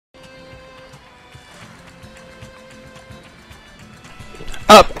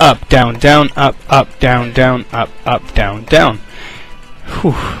Up, up, down, down, up, up, down, down, up, up, down, down.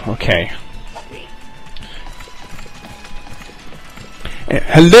 Whew, okay.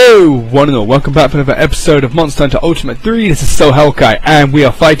 Hello, one and all. Welcome back for another episode of Monster Hunter Ultimate 3. This is So Hellkite, and we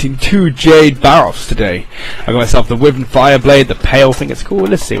are fighting 2 Jade Barroths today. I got myself the Wyvern Fireblade, the pale thing it's called.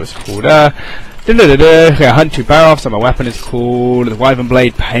 Let's see what it's called. I hunt 2 Barroths, and my weapon is called the Wyvern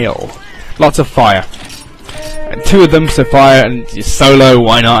Blade Pale. Lots of fire. And 2 of them, so fire, and solo,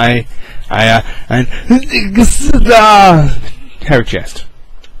 why not, eh? Hairy chest.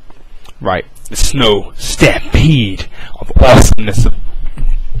 Right, the snow stampede of awesomeness of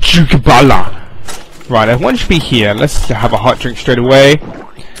Jugabala. Right, everyone should be here. Let's have a hot drink straight away.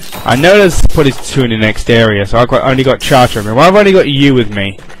 I know there's probably 2 in the next area, so I've only got Charter with me. Well, I've only got you with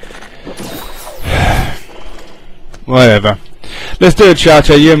me. Whatever. Let's do it,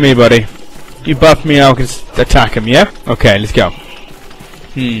 Charter. You and me, buddy. You buff me, I can attack him, yeah? Okay, let's go.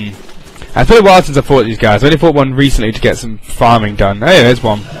 It's been a while since I fought these guys. I only fought one recently to get some farming done. Hey, there's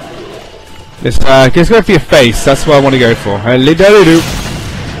one. Let's go for your face. That's what I want to go for. Hello-do-do.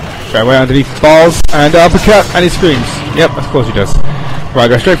 Straight away underneath the balls, and uppercut, and he screams. Yep, of course he does. Right,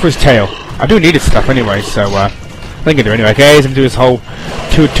 go straight for his tail. I do need his stuff anyway, so I think I do anyway. Okay, he's gonna do his whole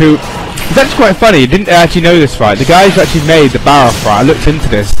toot. It's actually quite funny. You didn't actually know this, right? The guys who actually made the Barroth, right? I looked into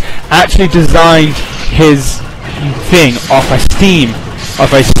this. Actually designed his thing off a steam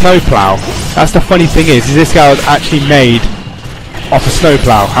of a snowplow. That's the funny thing is this guy was actually made off a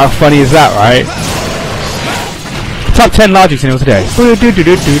snowplow. How funny is that, right? Top 10 largest in today.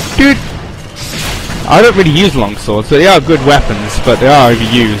 I don't really use long swords, but they are good weapons, but they are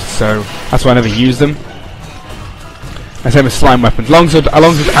overused, so that's why I never use them. And same with slime weapons. Long swords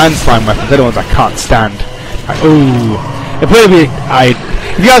and slime weapons, they're the ones I can't stand. If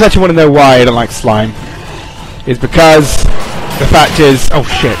you guys actually want to know why I don't like slime, is because the fact is, oh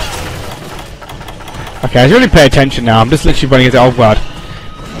shit. Okay, I should really pay attention now. I'm just literally running into oh god.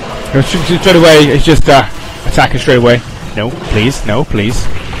 Straight away, it's just attacking straight away. No, please, no, please.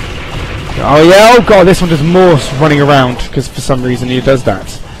 Oh yeah, oh god, this one does more running around because for some reason he does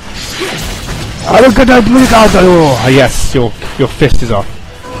that. Oh yes, your fist is off.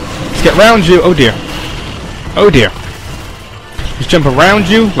 Let's get round you. Oh dear. Oh dear. Just jump around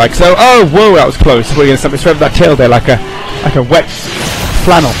you like so. Oh whoa, that was close. We're gonna stomp straight with that tail there like a wet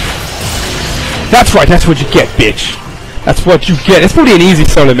flannel. That's right, that's what you get, bitch. That's what you get. It's probably an easy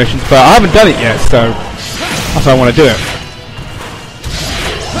solo mission, but I haven't done it yet, so that's why I want to do it.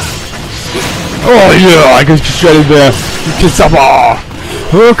 Oh yeah, I can just straight in there.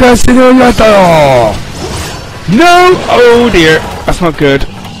 No! Oh dear, that's not good.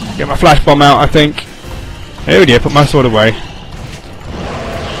 Get my flash bomb out, I think. Oh dear, put my sword away.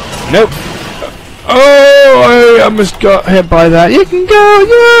 Nope. Oh, I almost got hit by that. You can go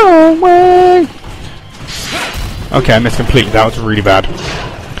your own way. Okay, I missed completely. That was really bad.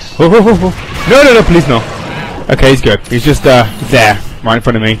 No, please no. Okay, he's good. He's just there, right in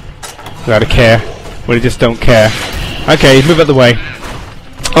front of me, without a care. Well, he just don't care. Okay, move out the way.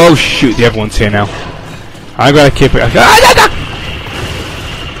 Oh shoot, the other one's here now. I gotta keep it.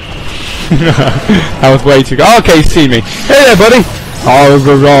 That was way too good. Oh, okay, you see me. Hey there, buddy. Oh,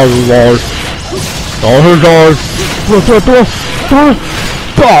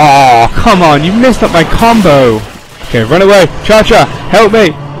 come on, you messed up my combo. Okay, run away. Cha-cha, help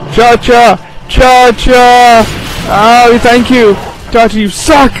me. Cha-cha, cha-cha. Oh, thank you. Cha-cha, you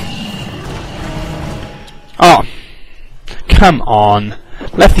suck. Oh, come on.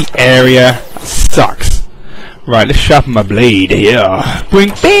 Left the area. That sucks. Right, let's sharpen my blade here.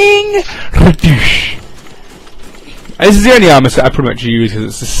 Bing, bing. This is the only armor set I pretty much use because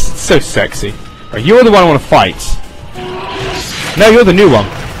it's just so sexy. Right, you're the one I want to fight. No, you're the new one.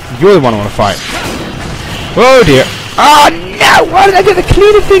 You're the one I want to fight. Oh dear. Oh no! Why did I get the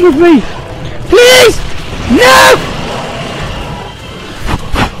cleaner thing with me? Please! No!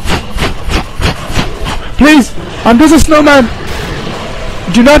 Please! I'm just a snowman!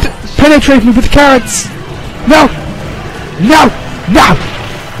 Do not penetrate me with carrots! No! No! No!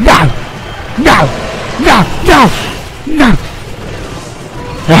 No! No! No! No! No!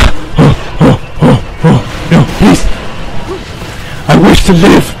 No, please! I wish to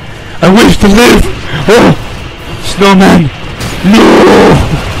live! I wish to live! Oh! Snowman! No!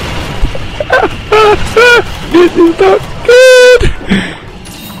 This is not good!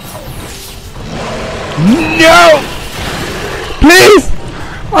 No! Please!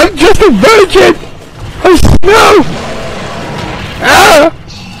 I'm just a virgin! Of snow! Ah!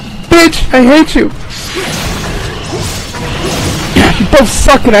 Bitch, I hate you! You both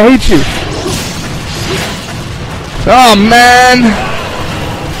suck and I hate you! Oh man!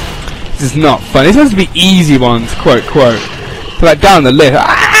 This is not fun. It's supposed to be easy ones, quote, quote. So like down the list.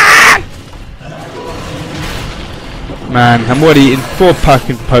 Ah! Man, I'm already in 4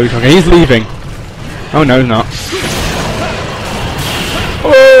 fucking potions. Okay, he's leaving. Oh no, he's not.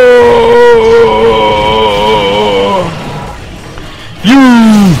 Oh!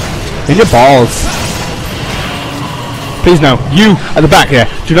 You! In your balls. Please no. You at the back here.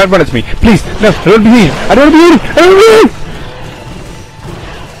 Do not run at me. Please. No. I don't want to be eaten. I don't want to be eaten. I don't want to be eaten.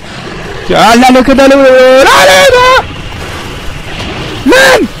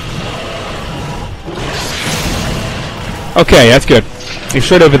 Man! Okay, that's good. He's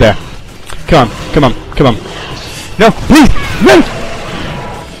straight over there. Come on. Come on. Come on. No. Please. No.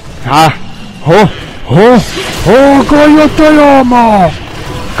 Ah. Oh. Oh. Oh. Goyotoyomo.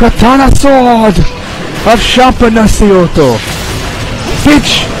 Katana sword. Of sharpness, Yoto.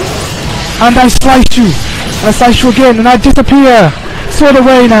 Bitch! And I slice you! And I slice you again, and I disappear! Sword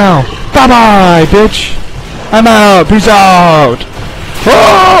away now! Bye bye, bitch! I'm out! Peace out!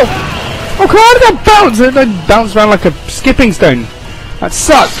 Oh! Oh, come on, that bounce! It bounced around like a skipping stone. That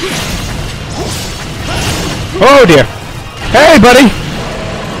sucks! Oh dear! Hey, buddy!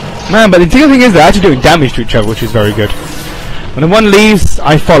 Man, but the thing is, they're actually doing damage to each other, which is very good. When the one leaves,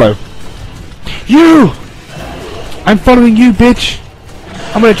 I follow. You! I'm following you, bitch!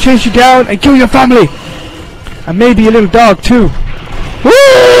 I'm gonna chase you down and kill your family! And maybe your little dog, too!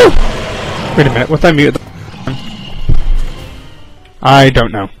 Woo! Wait a minute, what's I mute? I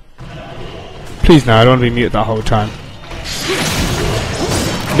don't know. Please no, I don't want to be muted that whole time.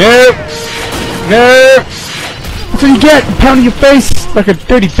 No! No! That's what you get! Pounding your face like a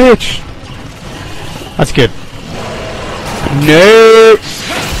dirty bitch! That's good. No!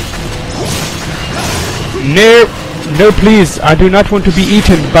 No! No, please! I do not want to be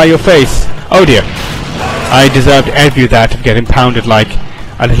eaten by your face! Oh dear! I deserved every that of getting pounded like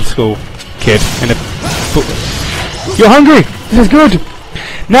a little school kid in a... You're hungry! This is good!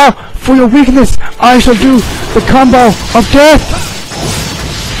 Now, for your weakness, I shall do the combo of death!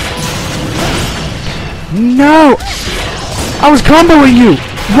 No! I was comboing you!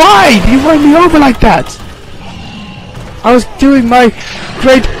 Why do you run me over like that? I was doing my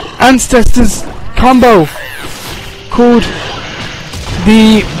great ancestors' combo called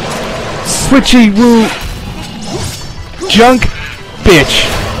the Switchy Woo Junk Bitch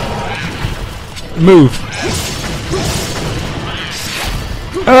move.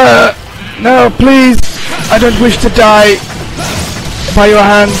 No, please. I don't wish to die by your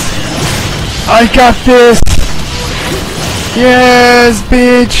hands. I got this. Yes,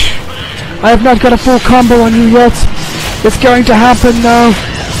 bitch. I have not got a full combo on you yet. It's going to happen now.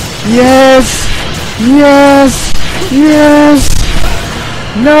 Yes. Yes. Yes.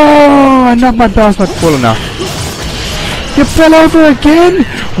 No, I knocked my bell's not full enough. You fell over again?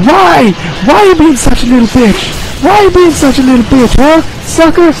 Why? Why are you being such a little bitch? Why are you being such a little bitch, huh?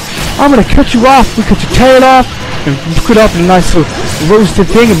 Sucker! I'm gonna cut you off. We cut your tail off and put up a nice little roasted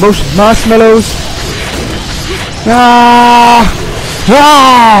thing and roasted marshmallows. Ah!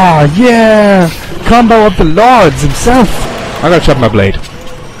 Ah! Yeah! Combo of the Lords himself. I'm gonna chop my blade.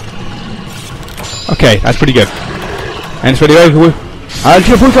 Okay, that's pretty good. And it's ready over with.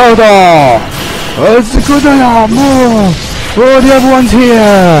 Lagiacrus! Oh, the other one's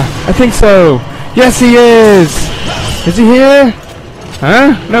here! I think so. Yes, he is! Is he here?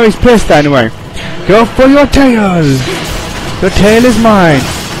 Huh? No, he's pissed anyway. Go for your tail! The tail is mine!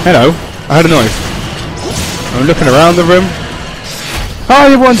 Hello. I heard a noise. I'm looking around the room. Oh,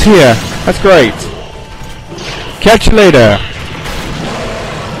 everyone's here! That's great. Catch you later.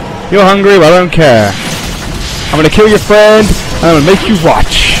 You're hungry? Well, I don't care. I'm gonna kill your friend, and I'm gonna make you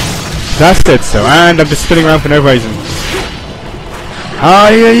watch. That's it, so. And I'm just spinning around for no reason. Oh,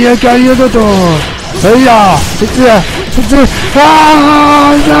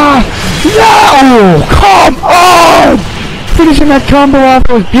 come on! Finishing that combo off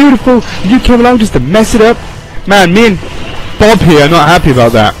was beautiful. You came along just to mess it up. Man, me and Bob here are not happy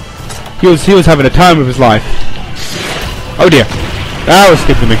about that. He was having a time of his life. Oh dear. That was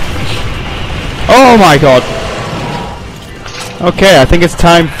skipping me. Oh my god. Okay, I think it's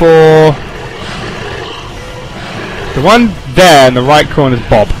time for... The one there in the right corner is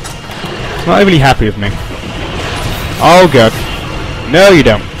Bob. He's not really happy with me. Oh god. No you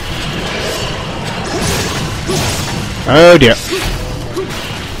don't. Oh dear.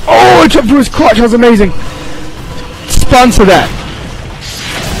 Oh, I jumped through his crotch, that was amazing. Sponsor that.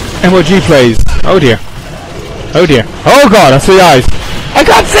 MOG plays. Oh dear. Oh dear. Oh god, I see eyes. I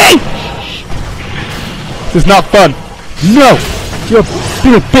can't see! This is not fun. No! You're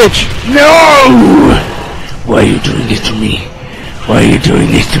a bitch! No! Why are you doing this to me? Why are you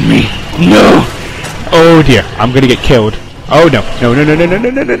doing this to me? No! Oh dear, I'm gonna get killed. Oh no. No, no, no, no, no, no,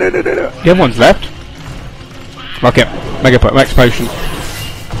 no, no, no, no, no. The other one's left. Okay, Max Potion.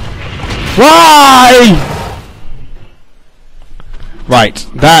 Why? Right,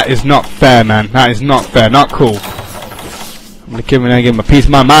 that is not fair, man. That is not fair, not cool. I'm gonna give him a piece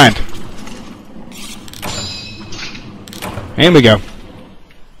of my mind. Here we go.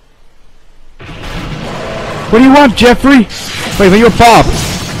 What do you want, Jeffrey? Wait, but you're Bob.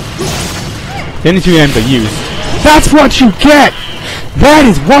 The only two names I use. That's what you get! That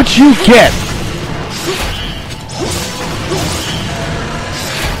is what you get!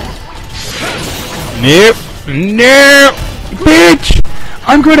 Nope. No! Bitch!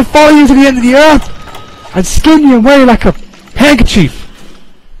 I'm going to follow you to the end of the earth and skin you away like a handkerchief!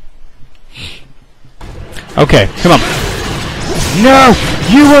 Okay, come on. No!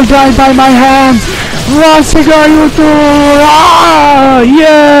 You will die by my hands! Rasiga, you do! Ah!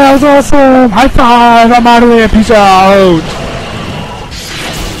 Yeah! That was awesome! High five! I'm out of here! Peace out!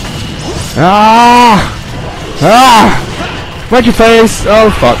 Ah! Ah! Where'd your face? Oh,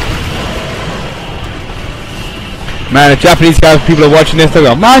 fuck. Man, if Japanese people are watching this, they'll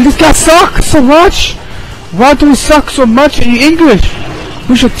go, man, this guy sucks so much! Why do he suck so much in English?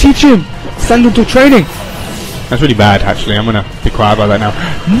 We should teach him! Send him to training! That's really bad, actually. I'm gonna be quiet about that now.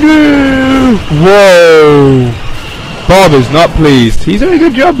 No! Whoa! Bob is not pleased. He's doing a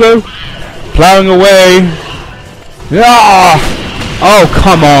good job, though. Plowing away. Ah! Oh,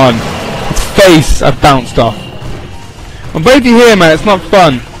 come on. His face, I've bounced off. I'm both you here, man. It's not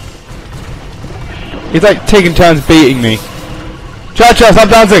fun. He's like taking turns beating me. Cha-cha, stop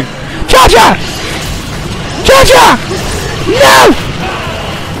dancing! Cha-cha! Cha-cha! No!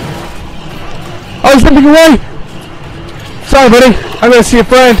 Oh, he's slipping away! Sorry, buddy. I'm gonna see a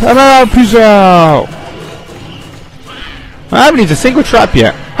friend. I'm out. Peace out. I haven't used a single trap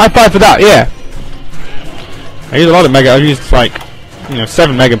yet. High five for that. Yeah. I use a lot of mega. I used like,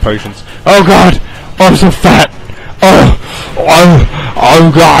 7 mega potions. Oh god. Oh, I'm so fat. Oh. Oh. Oh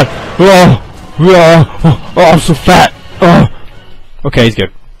god. Oh. Oh. Oh. I'm so fat. Oh. Okay, he's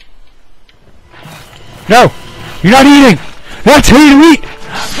good. No. You're not eating. I tell you to eat.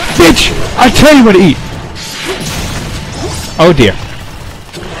 Bitch. I tell you what to eat. Oh dear.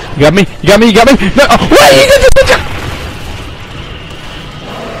 You got me? You got me? You got me? No! Oh, wait! You did this!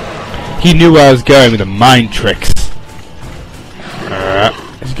 He knew where I was going with the mind tricks.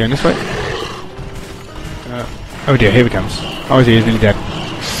 Is he going this way? Oh dear, here he comes. Oh, is he? He's nearly dead.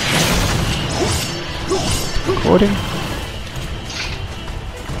 Recording?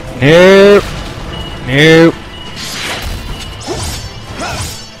 No! No!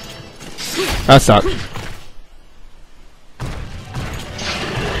 That sucked.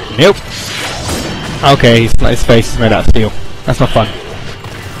 Nope. Okay, his face is made out of steel. That's not fun.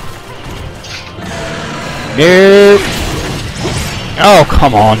 Nope. Oh,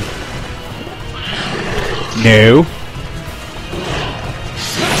 come on. No.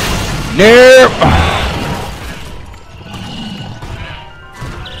 No.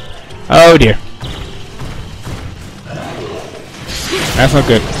 Oh dear. That's not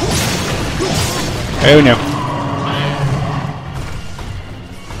good. Oh no.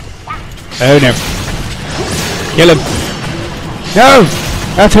 Oh no. Kill him. No!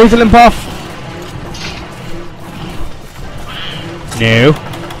 That's Hazel and Puff. No.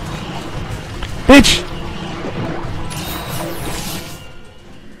 Bitch!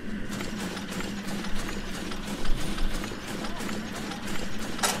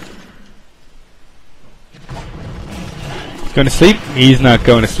 He's going to sleep? He's not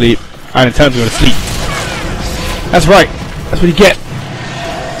going to sleep. I didn't tell him to go to sleep. That's right. That's what you get.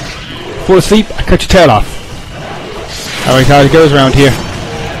 Fall asleep, I cut your tail off. Alright, how it goes around here.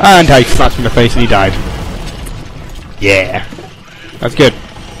 And how he slaps him in the face and he died. Yeah. That's good.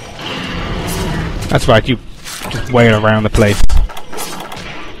 That's right, you just wail around the place.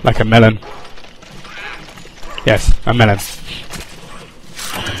 Like a melon. Yes, a melon.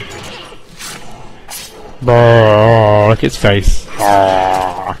 Brrr, look at his face.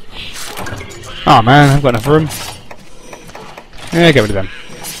 Oh man, I've got enough room. Yeah, get rid of them.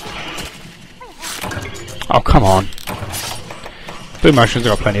 Oh, come on. Blue mushrooms,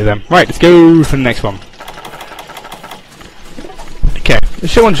 I've got plenty of them. Right, let's go for the next one. Okay,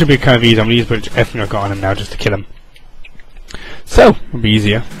 this one should be kind of easy. I'm going to use everything I've got on him now just to kill him. So, it'll be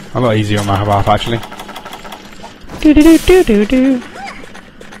easier. A lot easier on my half, actually. Do-do-do-do-do-do.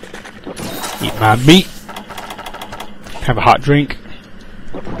 Eat my meat. Have a hot drink.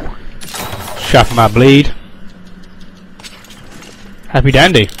 Sharpen my blade. Happy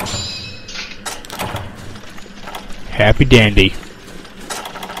dandy. Happy dandy.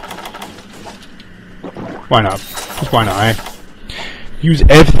 Why not? Just why not, eh? Use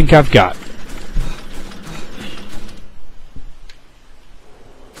everything I've got.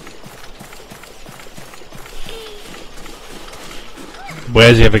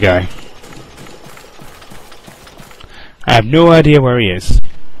 Where's the other guy? I have no idea where he is.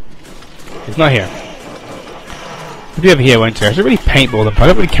 He's not here. He'll be over here, won't he? I should really paintball them, but I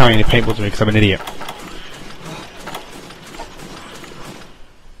don't really carry any paintballs with me because I'm an idiot.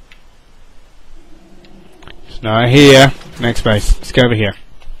 It's not here. Next base. Let's go over here.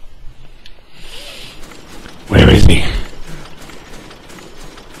 Where is he?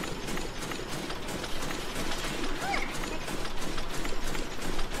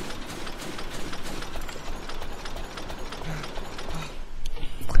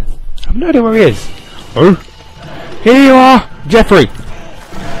 I have no idea where he is. Oh! Here you are! Jeffrey!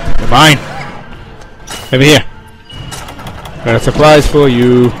 You're mine! Over here. Got a surprise for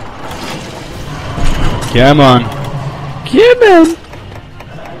you. Come on. Come on!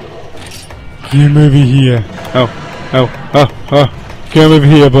 Come over here. Oh. Come over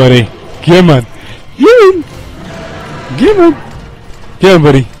here, buddy. Come on. Come on. Come on,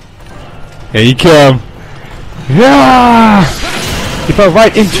 buddy. Here you come. Yeah! He fell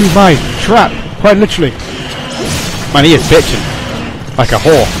right into my trap, quite literally. Man, he is bitching. Like a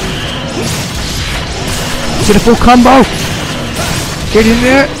whore. Is it a full combo? Get in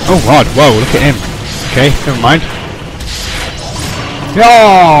there! Oh god, whoa, look at him. Okay, never mind.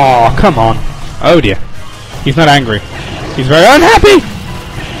 Oh, come on. Oh dear. He's not angry. He's very unhappy!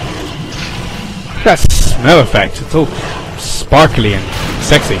 That smell effect, it's all sparkly and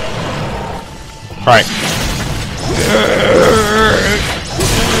sexy. Right.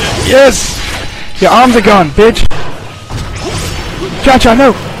 Yes! Your arms are gone, bitch! Cha-cha,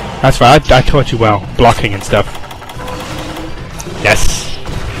 no! That's right, I taught you well. Blocking and stuff. Yes!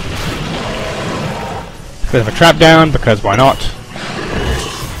 Bit of a trap down, because why not?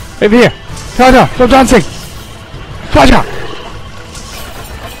 Over here! Cha-cha! Stop dancing! Cha-cha!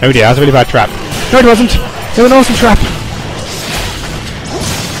 Oh dear, that was a really bad trap. No, it wasn't! It was an awesome trap!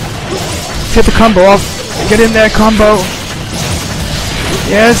 Get the combo off! Get in there, combo!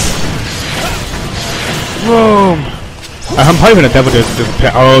 Yes! Boom! I'm hoping the devil doesn't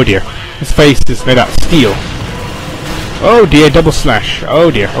appear. Oh dear. His face is made out of steel. Oh dear, double slash.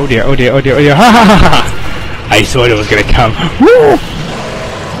 Oh dear, oh dear, oh dear, oh dear, oh dear. Ha ha ha ha! I thought it was gonna come. Woo!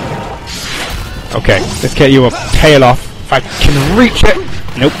 Okay, let's get you a tail off. If I can reach it.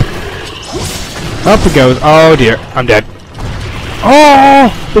 Nope. Up it goes. Oh dear, I'm dead.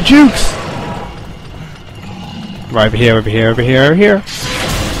 Oh! The jukes! Right, over here, over here, over here, over here.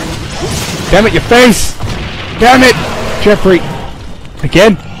 Damn it, your face! Damn it! Jeffrey!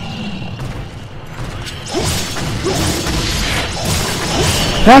 Again?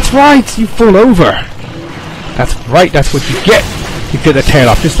 That's right! You fall over! That's right, that's what you get! You get the tail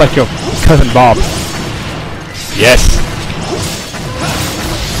off, just like your cousin Bob. Yes!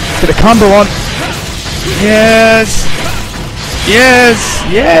 Get a combo on! Yes! Yes!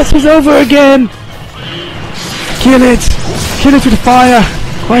 Yes! He's over again! Kill it! Kill it with fire!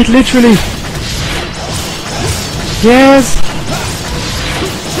 Quite literally! Yes!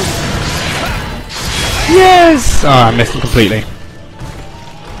 Yes! Oh, I missed him completely.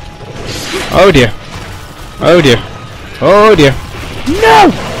 Oh dear. Oh dear. Oh dear.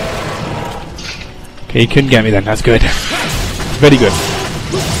 No! Okay, he couldn't get me then. That's good. Very good.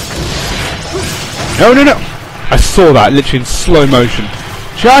 No, no, no! I saw that literally in slow motion.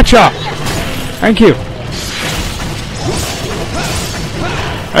 Cha-cha! Thank you.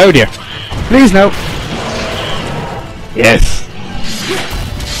 Oh dear. Please no. Yes.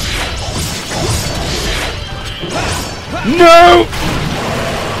 No!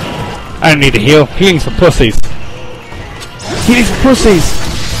 I don't need to heal. Healing's for pussies. Healing's for pussies.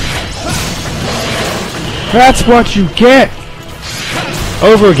 That's what you get.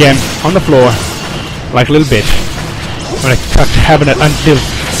 Over again, on the floor, like a little bitch. When I start having a little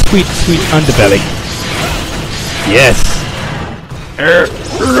sweet, sweet underbelly. Yes.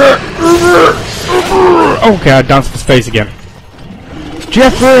 Okay, I danced his face again.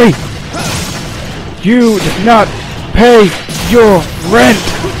 Jeffrey! You did not pay your rent!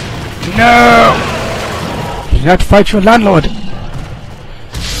 No! You did not fight your landlord!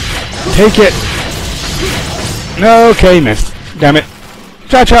 Take it! No, okay, missed. Damn it.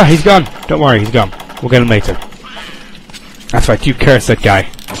 Cha-cha, he's gone. Don't worry, he's gone. We'll get him later. That's right, you curse that guy.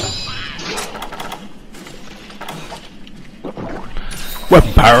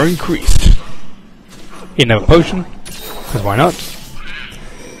 Weapon power increased. You have a potion, because why not?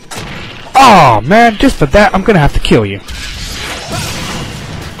 Oh man, just for that, I'm gonna have to kill you.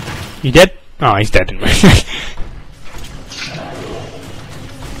 You dead? Oh, he's dead anyway.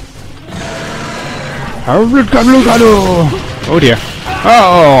 Oh dear.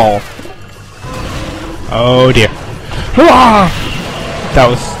 Oh! Oh dear. That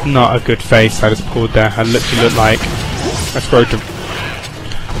was not a good face I just pulled there. I literally looked like a scrotum.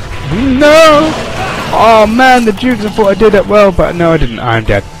 No! Oh man, the Dukes, I thought I did it well, but no I didn't. I'm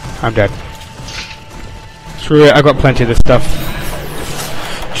dead. I'm dead. Screw it, I've got plenty of this stuff.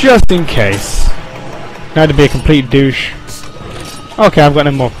 Just in case. Now to be a complete douche. Okay, I've got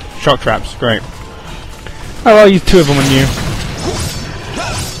no more shock traps. Great. Oh, I'll use 2 of them on you.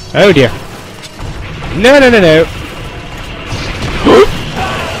 Oh dear. No, no, no, no.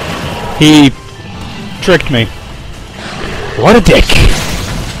 He tricked me. What a dick.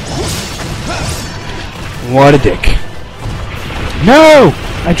 What a dick. No!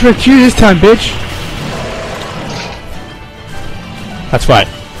 I tricked you this time, bitch. That's right.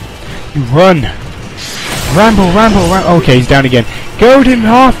 You run. Ramble, ramble, ramble. Okay, he's down again. Goad him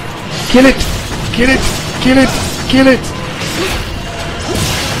off. Kill it. Kill it. Kill it. Kill it.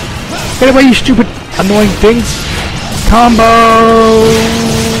 Get away, you stupid, annoying things. Combo.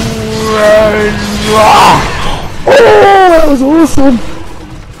 Oh, that was awesome.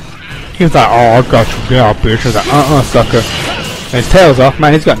 He was like, oh, I got you now, bitch. I was like, sucker. And his tail's off.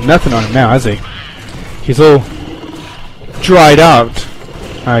 Man, he's got nothing on him now, has he? He's all dried out.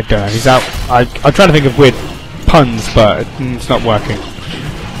 I don't know, he's out. I'm trying to think of weird puns, but it's not working.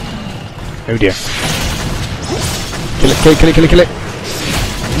 Oh dear. Kill it, kill it, kill it, kill it, kill it.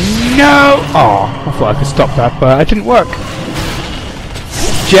 No! Oh, I thought I could stop that, but it didn't work.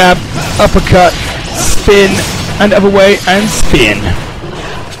 Jab, uppercut, spin, and other way, and spin.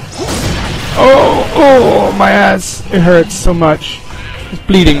 Oh, oh, my ass. It hurts so much. It's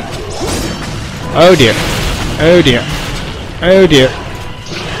bleeding. Oh dear. Oh dear. Oh dear.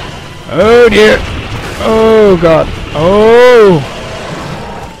 Oh dear! Oh god! Oh!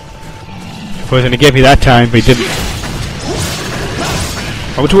 I was gonna give me that time, but he didn't.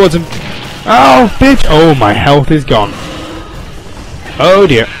 Over towards him. Oh, bitch! Oh, my health is gone. Oh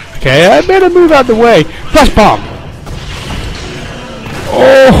dear. Okay, I better move out the way. Flash bomb!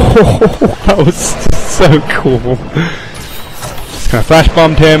 Oh, that was so cool. Just kinda flash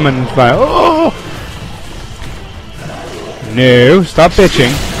bombed him and like, oh! No, stop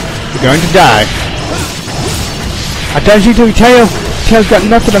bitching. You're going to die. I told you to tail. Tail's got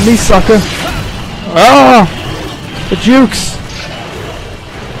nothing on me, sucker. Oh! The Dukes!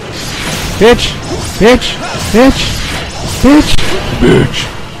 Bitch! Bitch! Bitch! Bitch! Bitch!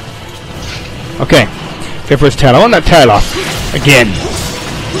 Okay. Go for his tail. I want that tail off. Again.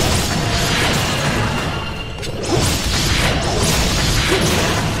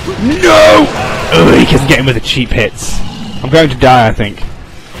 No! Oh, he doesn't get him with the cheap hits. I'm going to die, I think.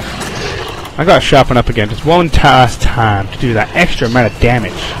 I gotta sharpen up again, just one last time to do that extra amount of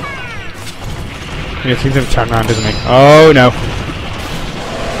damage. Yeah, he's gonna turn around, isn't he? Oh no!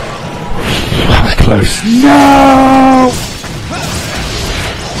 That was close. No!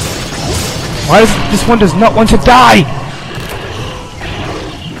 Why does this one does not want to die?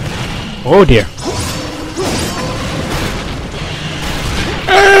 Oh dear!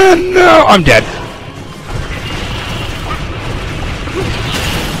 No! I'm dead.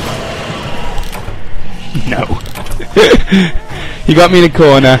 No. He got me in the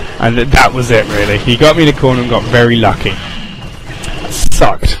corner, and that was it, really. He got me in the corner and got very lucky. That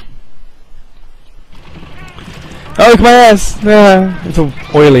sucked. Oh, look at my ass! It's all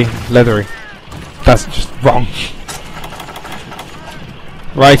oily, leathery. That's just wrong.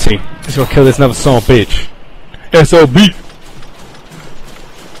 Righty. Just gotta kill this another small bitch. SOB!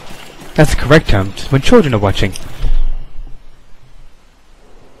 That's the correct term when children are watching.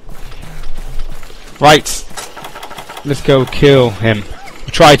 Right, let's go kill him. We'll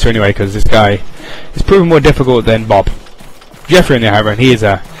try to anyway, because this guy is proven more difficult than Bob. Jeffrey, on the other hand, he is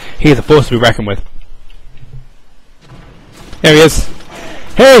a force to be reckoned with. There he is.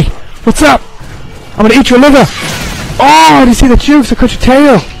 Hey, what's up? I'm gonna eat your liver. Oh, did you see the Dukes? I cut your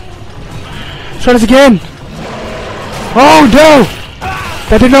tail. Let's try this again. Oh no,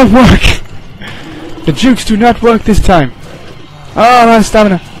 that did not work. The Dukes do not work this time. Oh, no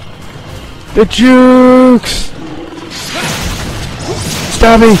stamina. The Dukes!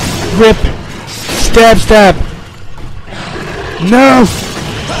 Stabby! Rip! Stab, stab! No!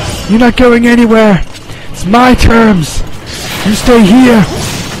 You're not going anywhere! It's my terms! You stay here!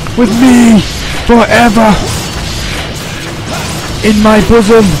 With me! Forever! In my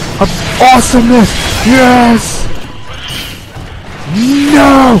bosom of awesomeness! Yes!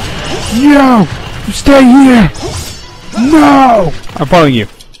 No! No! You stay here! No! I'm following you.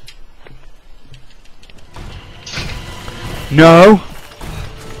 No!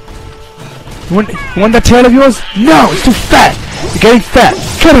 You want that tail of yours? No, it's too fat. You're getting fat.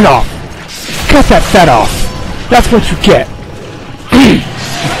 Cut it off. Cut that fat off. That's what you get. You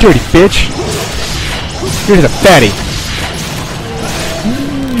dirty bitch. You're the fatty.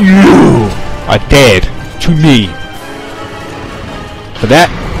 You are dead to me. For that,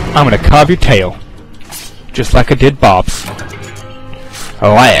 I'm gonna carve your tail. Just like I did Bob's. A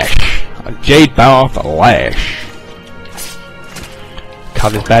lash. A Jade Barroth lash.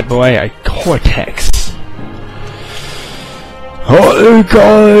 Carve this bad boy a cortex. Oh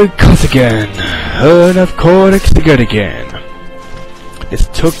god, cuss again. Enough cortex to get again. This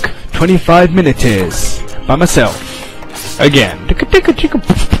took 25 minutes by myself. Again.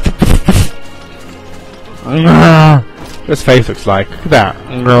 This face looks like. Look at that.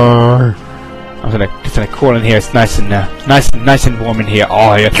 I'm just gonna crawl in here. It's nice and warm in here.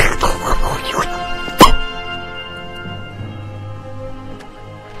 Oh yeah.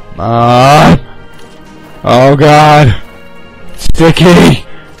 Oh god. Sticky.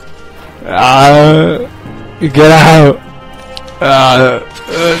 Get out.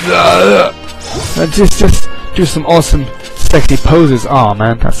 Just do some awesome, sexy poses. Oh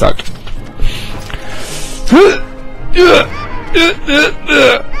man, that sucked.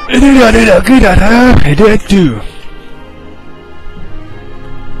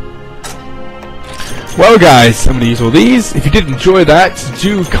 Well guys, I'm going to use all these. If you did enjoy that,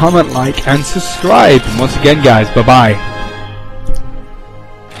 do comment, like and subscribe. And once again guys, bye bye.